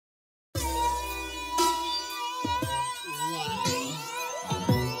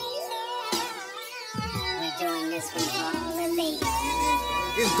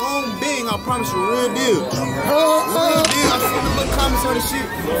on Bing, I promise you, real deal. Real deal, I see the little comments on the shit.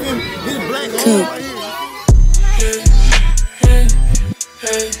 You feel me? This black on right here.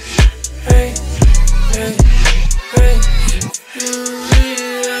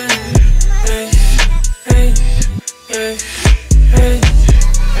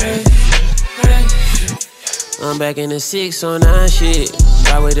 I'm back in the 609 shit.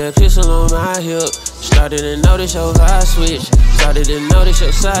 Got with a pistol on my hip. Started to notice your vibe switch. Started to notice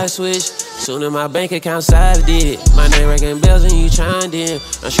your side switch. Soon as my bank account size did it. My name ringing bells and you chimed in.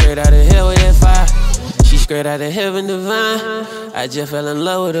 I'm straight out of hell with that fire. She straight out of heaven divine. I just fell in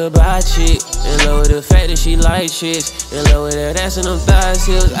love with her by chick. In love with the fact that she like chicks. In love with that ass and them thighs,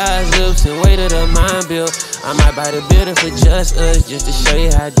 heels, eyes, lips, and weight of the mind built. I might buy the building for just us, just to show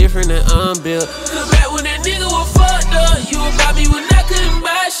you how different that I'm built. Cause back when that nigga was fucked up, you would buy me when I couldn't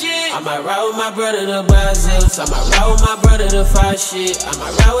buy shit. I might ride with my brother to buy zips. I might ride with my brother to fight shit. I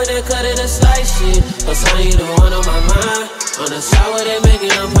might ride with that cut of the slice shit. But son, you the one on my mind. On the side where they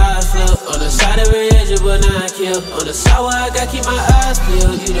making them pies flip. On the side of the edge, but not kill. On the side where I gotta keep my eyes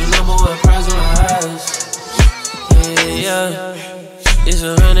peeled. You the number one prize on my eyes. Yeah, it's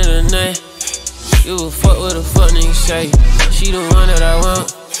 100 a night. You a fuck what the fuck nigga say. She the one that I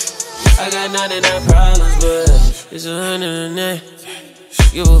want. I got 99 problems, but it's 100 a night.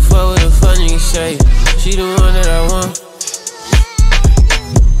 You a fuck what the fuck nigga say. She the one that I want.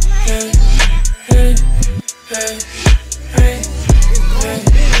 Hey, hey, hey, hey, hey,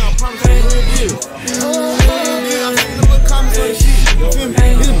 I promise you, real deal. I see the little comments on the shit. You feel me?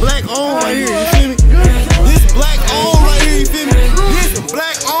 This black on right here. You feel me? This black on right here. You feel me? This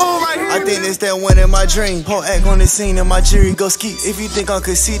black on right here. I think it's that one in my dream. Whole act on the scene and my jury go ski. If you think I'm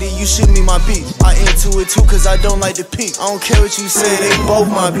conceited, you shoot me my beat. I into it too cause I don't like to peek. I don't care what you say, they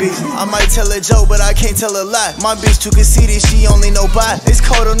both my beats. I might tell a joke, but I can't tell a lie. My bitch too conceited, she only know bye. It's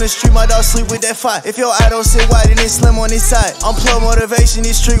cold on the street, my dog sleep with that fire. If your eye don't sit wide, then it's slim on his side. I'm plug motivation,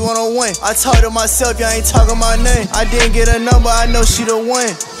 this street 101. I talk to myself, y'all ain't talking my name. I didn't get a number, I know she the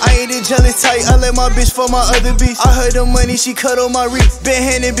one. I ain't the jealous type, I let my bitch for my other bitch. I heard the money, she cut on my wrist. Been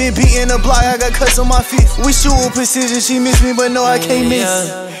handed, been beating the block, I got cuts on my feet. We shoot with precision, she miss me, but no, I can't miss.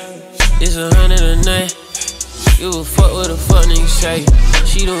 It's 100 a night. You a fuck what the fuck nigga say.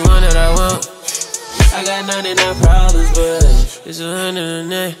 She the one that I want. I got 99 problems, but it's 100 a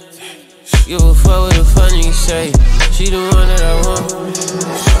night. You a fuck what the fuck nigga say. She the one that I want.